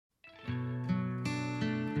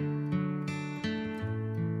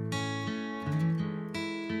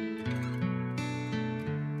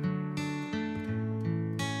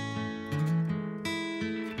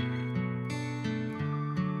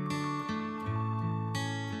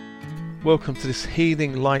Welcome to this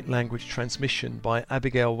Healing Light Language transmission by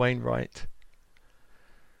Abigail Wainwright.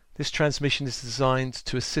 This transmission is designed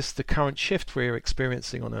to assist the current shift we are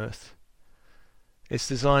experiencing on Earth. It's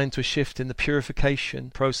designed to shift in the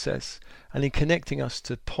purification process and in connecting us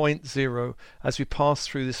to point zero as we pass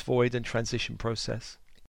through this void and transition process.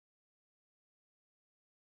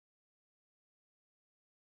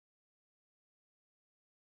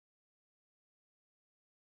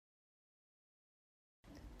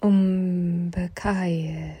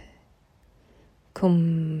 Bakaye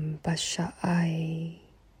Kum Bashai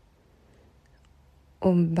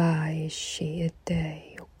Bai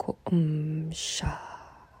Shiete Sha.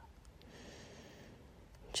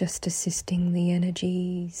 Just assisting the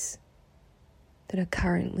energies that are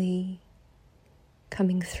currently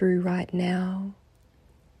coming through right now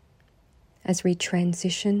as we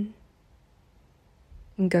transition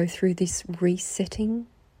and go through this resetting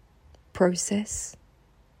process.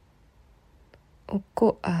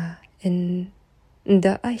 Okoa in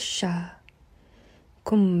the Aisha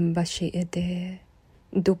Kumbashi Ede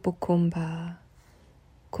Dupukumba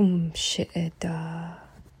Kum Sheeda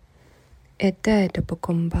Ede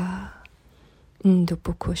Dupukumba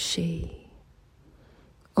Ndupukushi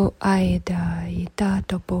O Aida Ida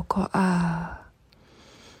Dupoko A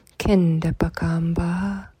Kenda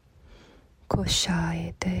Bakamba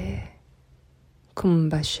Koshaede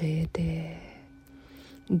Kumbashede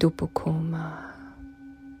Dupukoma.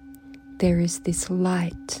 There is this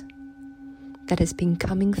light that has been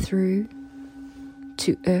coming through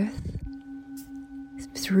to Earth,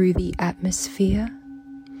 through the atmosphere,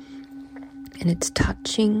 and it's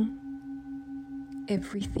touching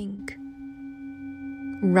everything,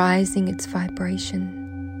 rising its vibration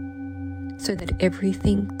so that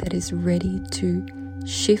everything that is ready to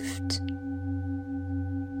shift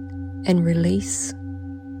and release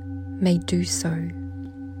may do so.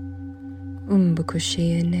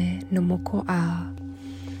 Umbukushene nomoko a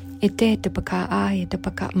ete tapaka a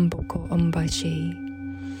tapaka umbuko umbashi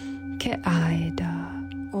ke aida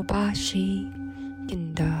obashi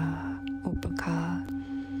kinda opaka.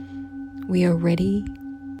 We are ready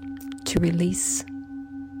to release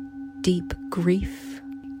deep grief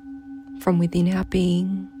from within our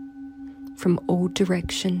being, from all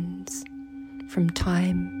directions, from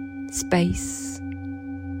time, space,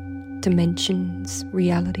 dimensions,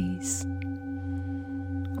 realities.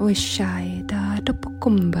 Oishai da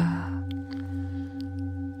Dupukumba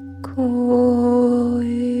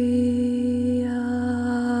Koya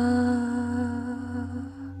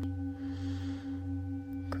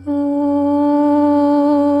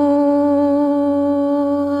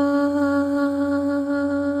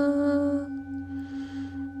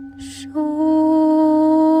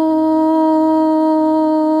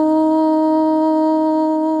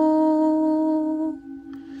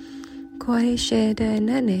Shede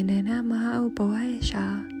nene nama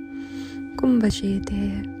upoesha kumba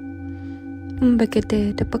shede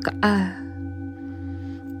umbekete de paka a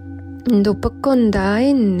ndo pakonda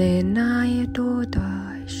inne na yedo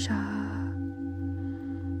da sha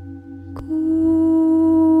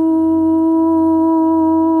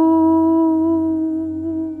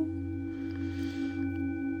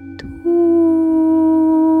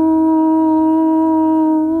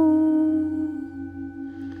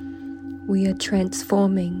We are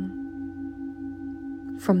transforming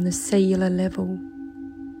from the cellular level,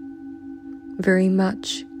 very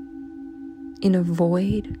much in a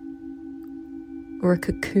void or a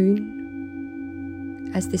cocoon.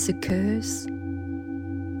 As this occurs,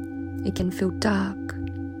 it can feel dark,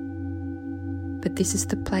 but this is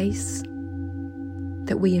the place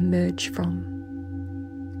that we emerge from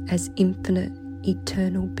as infinite,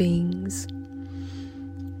 eternal beings.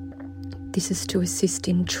 This is to assist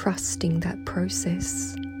in trusting that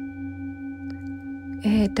process.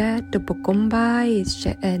 Eda dupukumba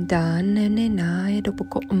ishe edan nena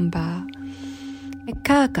dupukumba.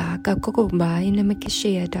 Ekaga kakukumba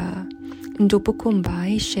inamakisheda. Dupukumba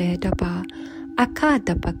ishe daba.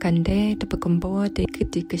 Akada bakande dupukumbo de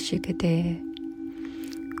kitikashikade.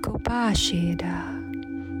 Kopa sheda.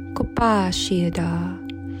 Kopa sheda.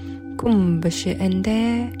 Kumbashe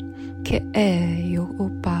ende. Ke yo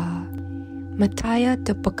upa. Mataya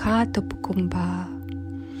tupaka tupukumba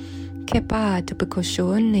Kepa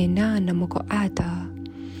tupukoshone na namoko ada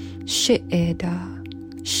Sheeda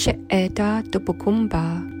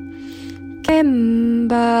tupukumba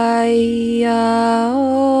Kemba ya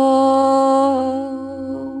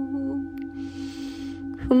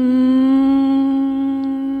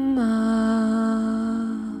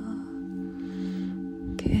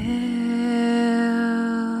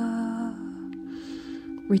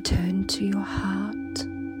Return to your heart.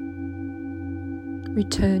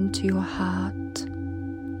 Return to your heart.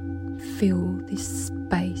 Fill this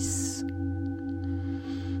space.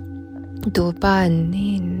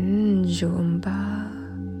 Dobanin jumba.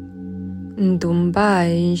 Dumba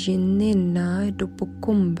jinina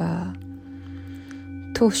dupukumba.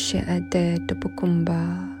 Toshe ade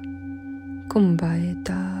dupukumba. Kumba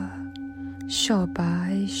eda.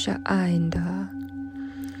 Shobai sha'ainda.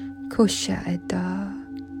 Kosha eda.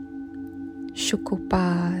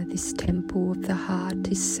 Shukuba, this temple of the heart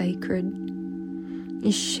is sacred.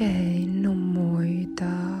 Ishe no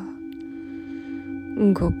moida.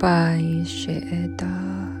 Gobai she'eda.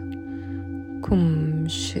 Kum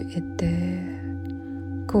she'ede.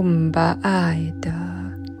 Kumba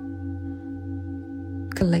aida.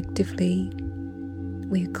 Collectively,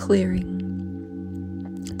 we are clearing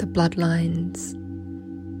the bloodlines,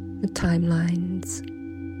 the timelines.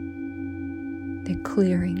 They're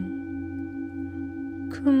clearing.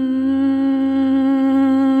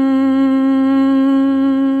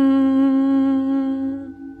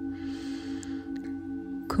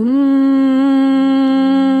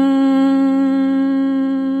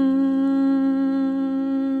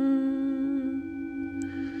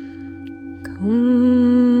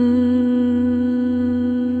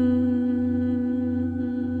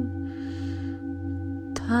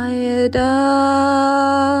 Tired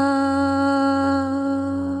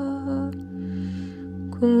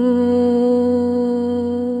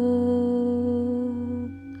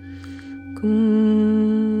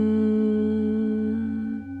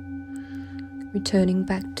returning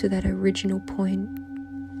back to that original point,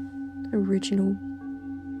 returning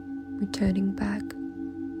back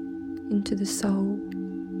into the soul.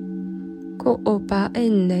 Ko opa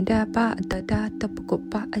enne da ba da da da ko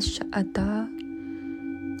ba asha ada,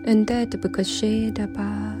 and da da ko she da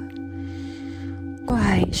ba,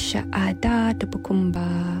 kwai sha ada da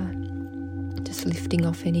kumba. Just lifting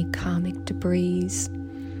off any karmic debris,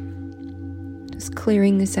 just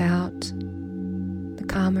clearing this out, the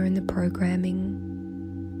karma and the programming.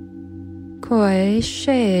 Koi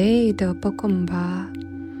she da kumba.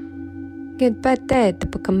 Get bate da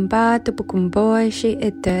kumba da kumboy she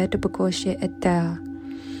ete da ko she ete.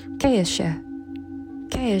 Kaesha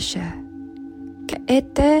ka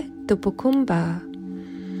ete da kumba.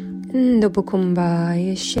 Ndobukumba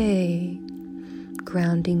yeshe.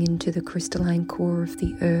 Grounding into the crystalline core of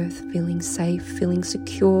the earth, feeling safe, feeling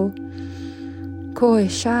secure. Koi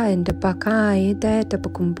shine da bakai da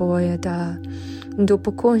bukumboya da.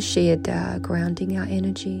 Ndobukonshia da, grounding our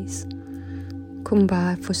energies.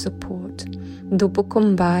 Kumbai for support.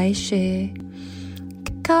 Ndobukumbai she.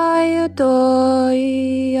 Kakaya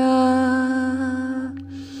doya.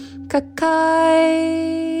 Kakai.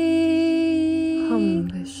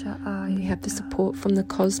 We have the support from the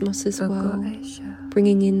cosmos as well,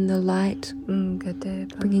 bringing in the light,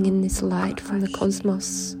 bringing in this light from the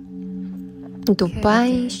cosmos.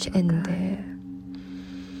 Dubai shende,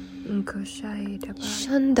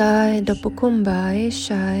 Shandai Dopukumbai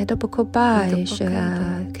Shai Dopukubai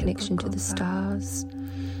Shai, connection to the stars.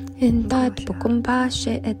 In that Dopukumba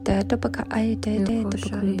She Ete Dopuka Aite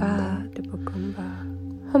Dopukumba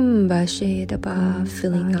Humba She Daba,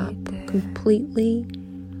 filling up completely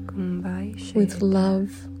with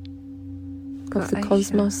love of the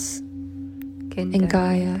cosmos and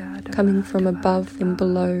Gaia, coming from above and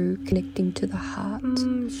below, connecting to the heart.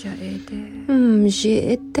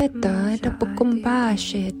 Ji'eteta Dopukumba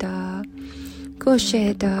Sheda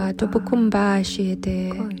Kosheda Dopukumba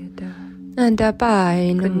Shede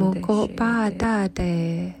Andabai Namoko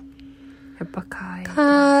Badade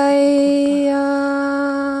Kaya,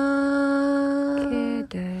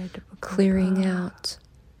 clearing out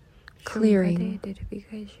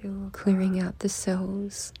the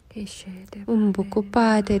cells.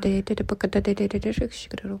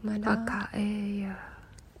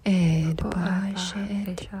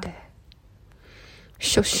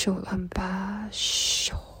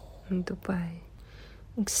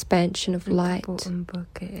 Expansion of light,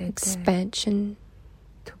 expansion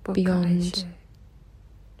beyond,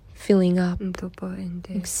 filling up,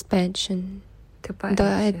 expansion.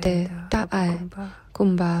 Daede, Dae,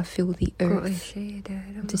 Kumba, fill the earth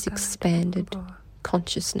with this expanded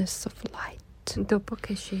consciousness of light.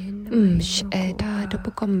 Sheda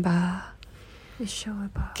Dopukumba,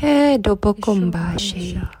 Ke Dopukumba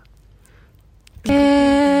She,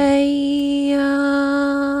 Keya,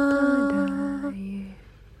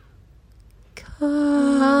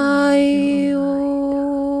 Kayo,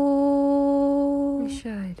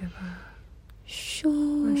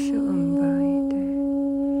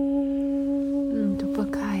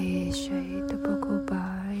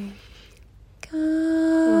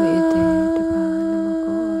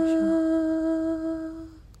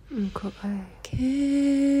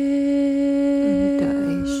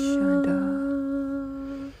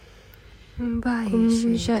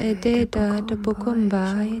 Sha'ededa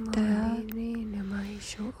Dabukumbaida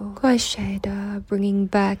Kwasheda, bringing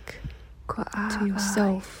back to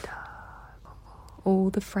yourself all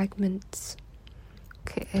the fragments,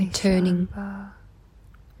 returning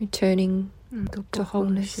to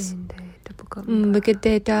wholeness.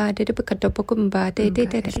 Bukadeda Dedabukadabukumba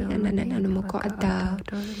Dededa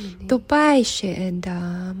Dubai Sheda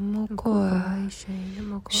Mokoa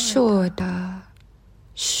Shoda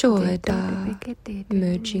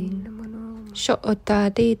merging Shota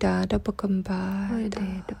Deda Dabukamba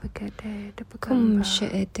Kum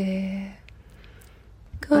Shede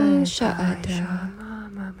Kum Shada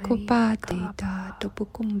Kuba Deda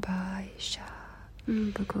Dabukumba Sha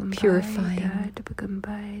purifying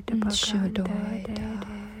Shodoida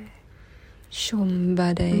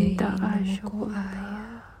Shumbade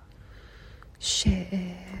Mokoaya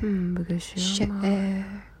She'er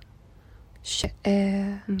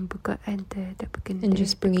and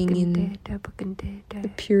just bringing in the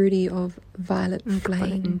purity of violet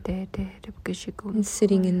flame and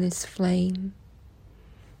sitting in this flame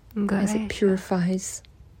as it purifies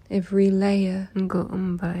every layer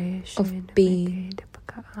of being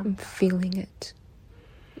and feeling it.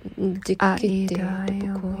 We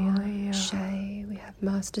have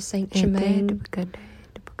Master Saint Germain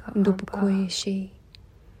Dubukoishi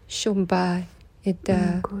Shumbai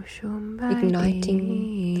igniting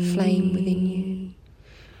the flame within you.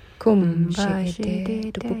 Kum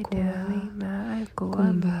Shede Dubukoa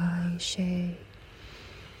Kumbai She,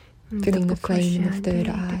 filling the flame in the third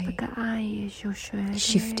eye,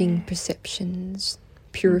 shifting perceptions,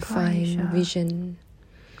 purifying vision.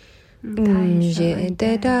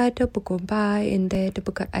 Jede Dubukumba Inde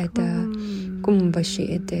Dubukaeda Kumba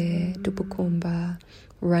Shede Dubukumba,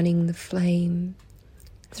 running the flame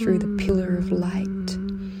through the pillar of light.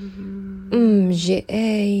 Je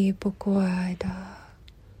Bukwada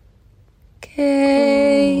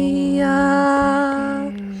Keya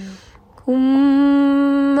Kumaya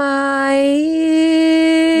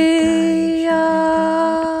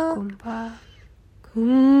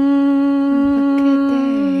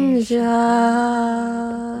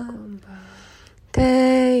Kumja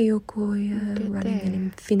Te Yokoya, running an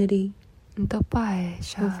infinity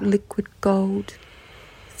of liquid gold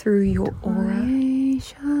through your aura,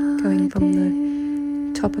 going from the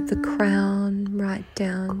top of the crown right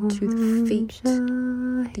down to the feet,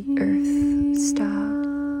 the earth star.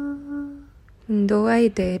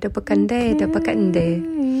 Ndoaide da bakande da bakande,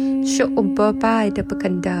 sho'obabai da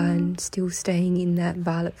bakandan, still staying in that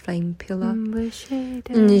violet flame pillar.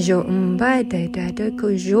 Njo umbai da da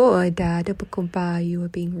kojo da bakumba, you are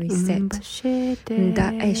being reset.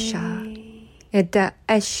 Da esha, eda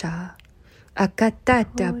esha.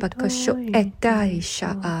 Akatata bakasho eta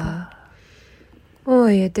isha'a.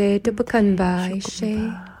 Oya de bakanba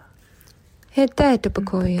ishe. Heta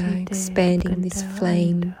bakoya, expanding this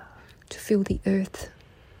flame to fill the earth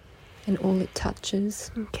and all it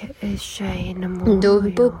touches.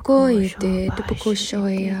 Dobukoya de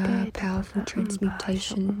bakoshoya, powerful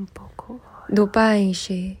transmutation. Dobai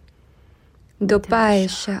she. Dobai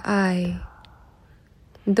sha'ai.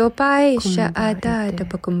 Dobai sha'ada da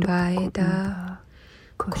bakumbai da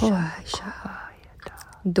koasha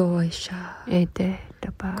doisha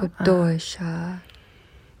kodoisha.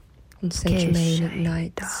 And Saint Germain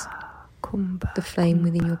ignites the flame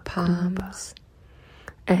within your palms.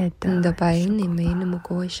 Dabai nimena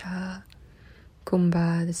mugoisha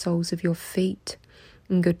kumba, the soles of your feet.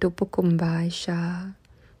 Ngodopo kumbai sha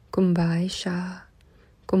kumbai sha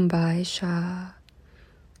kumbai sha,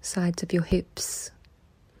 sides of your hips.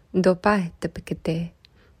 Dopai tapikete,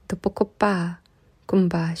 dopokopa,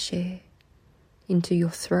 kumbashe, into your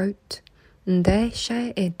throat. Nde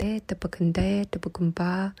she ede tapakande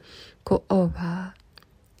tapakumba, ko oba,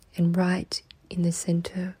 and right in the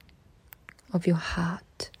center of your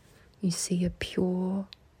heart, you see a pure,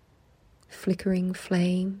 flickering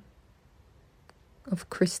flame of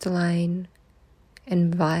crystalline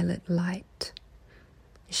and violet light.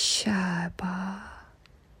 Shaba.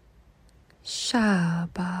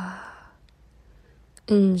 Shaba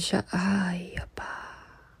Insha'ayaba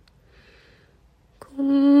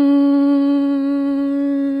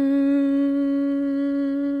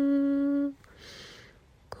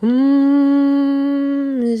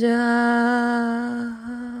Kumja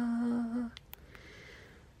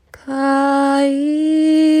Kaya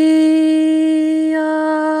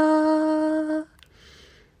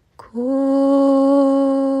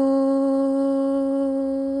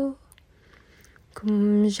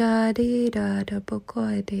Kumjadi da da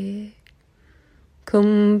bokoide,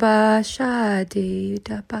 kumbashadi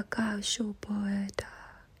da bakashopoeda.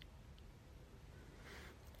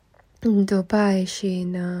 Dobai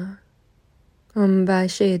shina,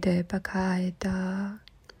 Umbashide bakaida,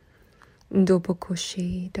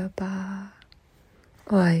 Dobokushi daba,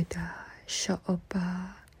 Oida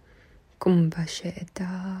shaoba,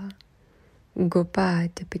 Kumbashida, Goba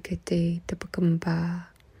de Pikete de Bakumba,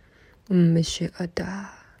 Mishi Ada,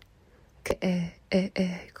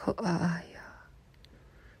 Koaya,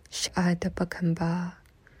 Shada Bakamba,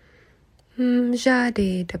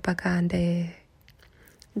 Jadi de Bakande,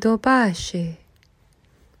 Dobashi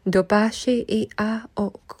I a o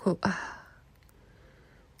ko a.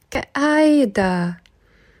 Ke aida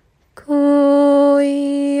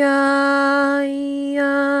koia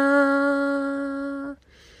ia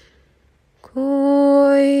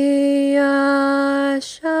koia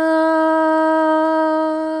sha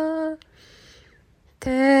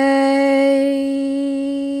te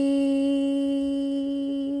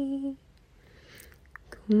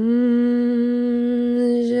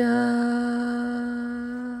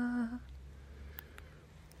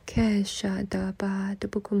Keshadaba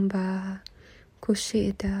Dabukumba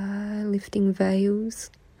Kushida, lifting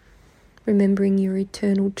veils, remembering your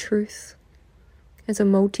eternal truth as a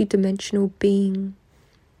multi-dimensional being,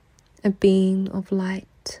 a being of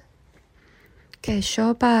light.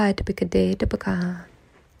 Keshoba Dabikade Dabaka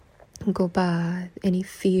Goba, any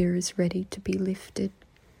fear is ready to be lifted.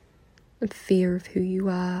 The fear of who you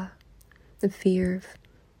are, the fear of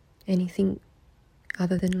anything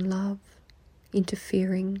other than love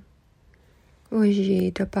interfering.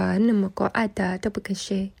 Oji dapa namako ada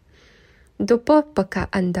dabakashe. Dopo baka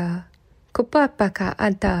anda. Kopa baka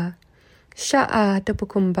ada. Sha'a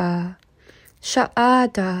dabakumba. Sha'a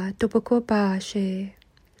da dabakoba she.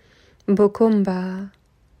 Bokumba.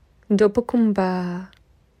 Dobakumba.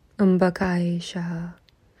 Umbakai sha.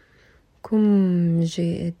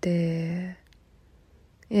 Kumji ete.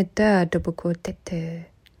 Eta dabako tete.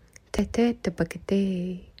 Tete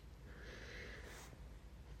dabakete.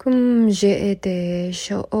 Kum je'ete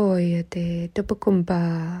sho'oyete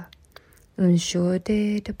tapakumba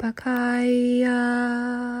unshode tapakaya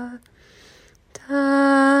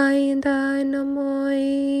tai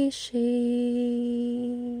namoishi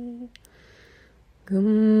gum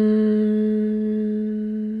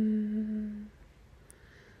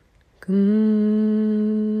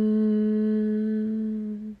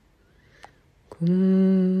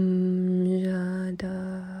jada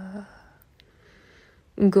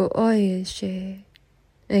Go oye she,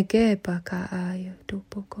 ege baka ayo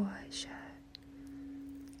dupoko aisha.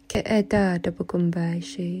 Ke eda dapukumba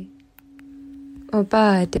she,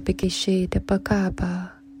 oba depikishe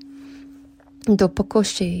dapakaba, dupoko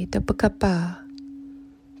she dapakapa,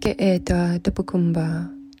 ke eda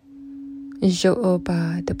dapukumba, jo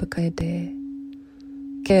oba dapakade,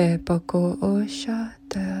 ke bako osha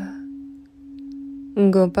da,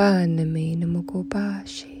 goba nami namukoba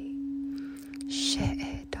she.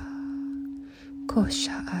 She'eda,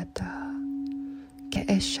 kosha'ada,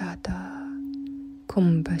 ke'eshada,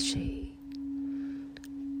 kumbashi,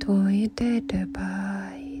 toide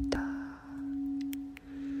debaida,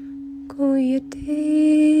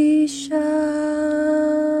 kuyadisha,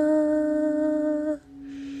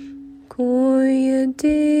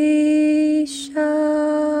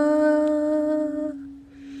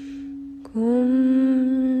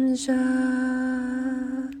 kumja.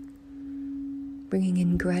 Bringing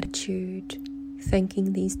in gratitude,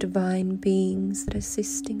 thanking these divine beings that are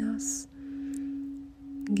assisting us,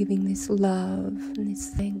 giving this love and this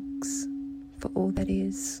thanks for all that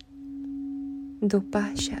is.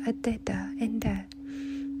 Dopasha ateta enda,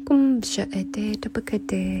 kumsha ateta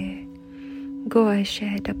bakate,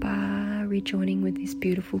 goasha daba, rejoining with this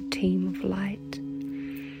beautiful team of light.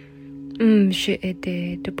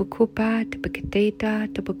 She'ete tabakupa, tabakateta,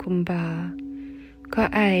 tabakumba. Ka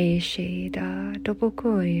ai she da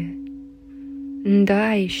dobokoye,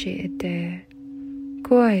 ndai she de,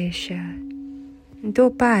 koi she,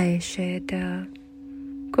 dopai she da,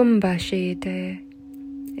 kumba she de,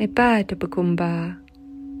 eba de kumba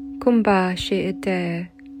she de,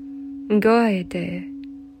 ngoe de,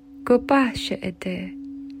 gopa she de,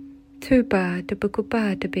 tuba de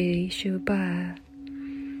bukuba de be shuba,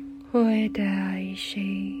 hoi dai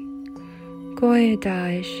she, koi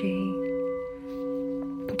dai she.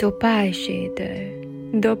 Dopai she de,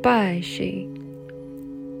 dopai she,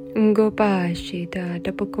 gopai she da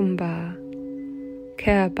dapukumba,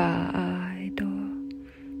 keba ai do,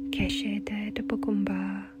 keshe de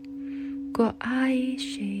dapukumba, go ai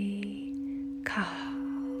she, ka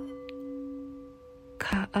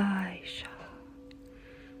ai sha,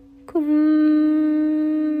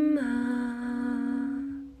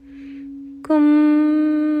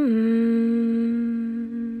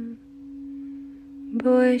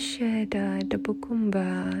 Boesheda da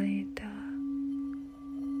bukumba ita.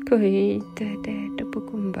 Koite de da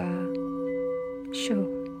bukumba. Sho.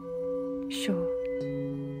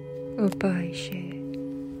 Obaishe.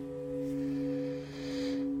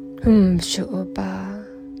 Sho oba.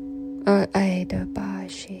 Aida ba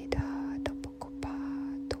shida. Da bukuba.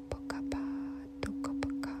 Dopakaba.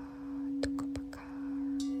 Dokapaka. Dokapaka.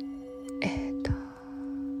 Eta.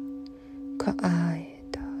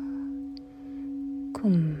 Kaaida.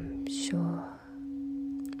 Kumsho.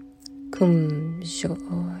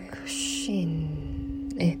 Kushin.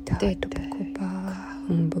 Eta. Dopakuba.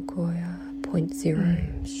 Umbagoya. 0.0.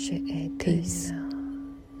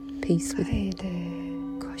 Peace within.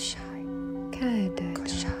 Koshai. Kai.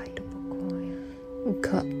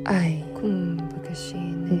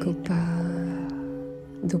 Gupa.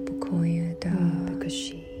 Dupukoya da.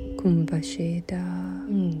 Kumbasheda.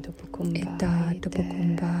 Eta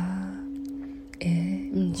dupukumba.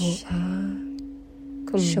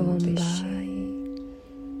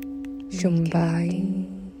 Shumbai.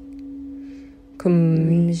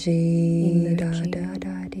 Kumji da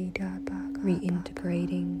ba.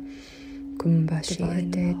 Reintegrating.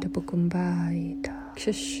 Kumbashede dupukumbai da.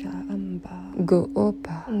 Kshisha amba. Go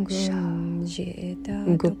opa sha.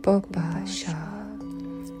 Gupopa sha.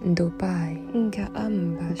 Dubai. Nga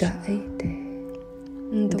amba sha.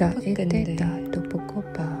 Da ete da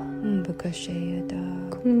dupukopa. Mbukashaya da.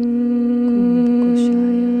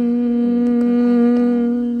 Kumbukoshaya.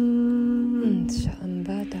 Sha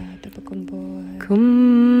amba da dupukumboy.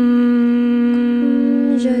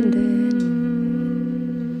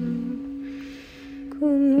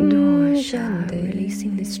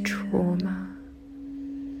 Releasing this trauma.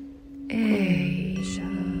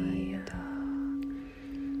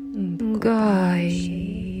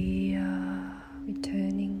 Gaia.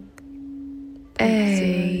 Returning.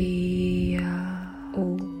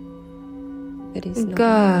 All that is not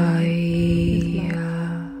Gaia.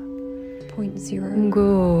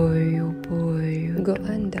 0.0. Go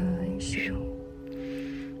andai shu.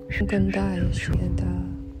 Gandai shida.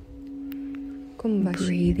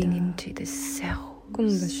 Breathing into the cell.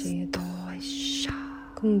 Kumbashida.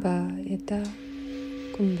 Kumbayada.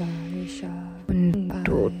 Kumbayasha.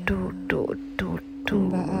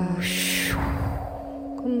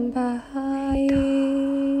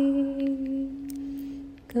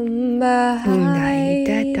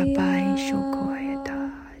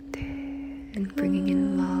 And bringing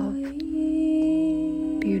in love,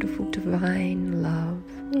 beautiful divine love.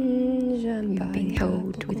 You're being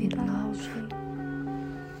held within love.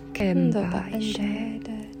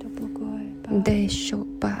 Desho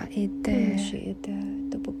ba ide.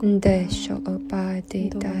 Desho ba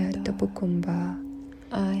dida dubukumba.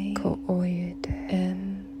 Ko oyede.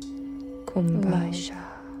 Kumbasha.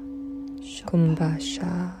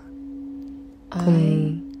 Kumbasha.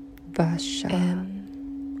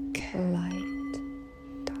 Light.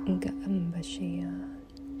 Nga ambashia.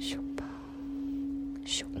 Shupa.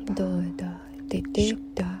 Doda.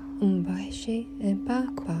 Didda. Umbashi.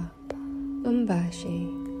 Epakwa. Umbashi.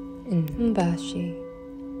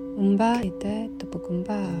 Umbaide.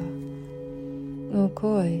 Dubukumba.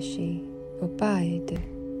 Okoishi. Obaide.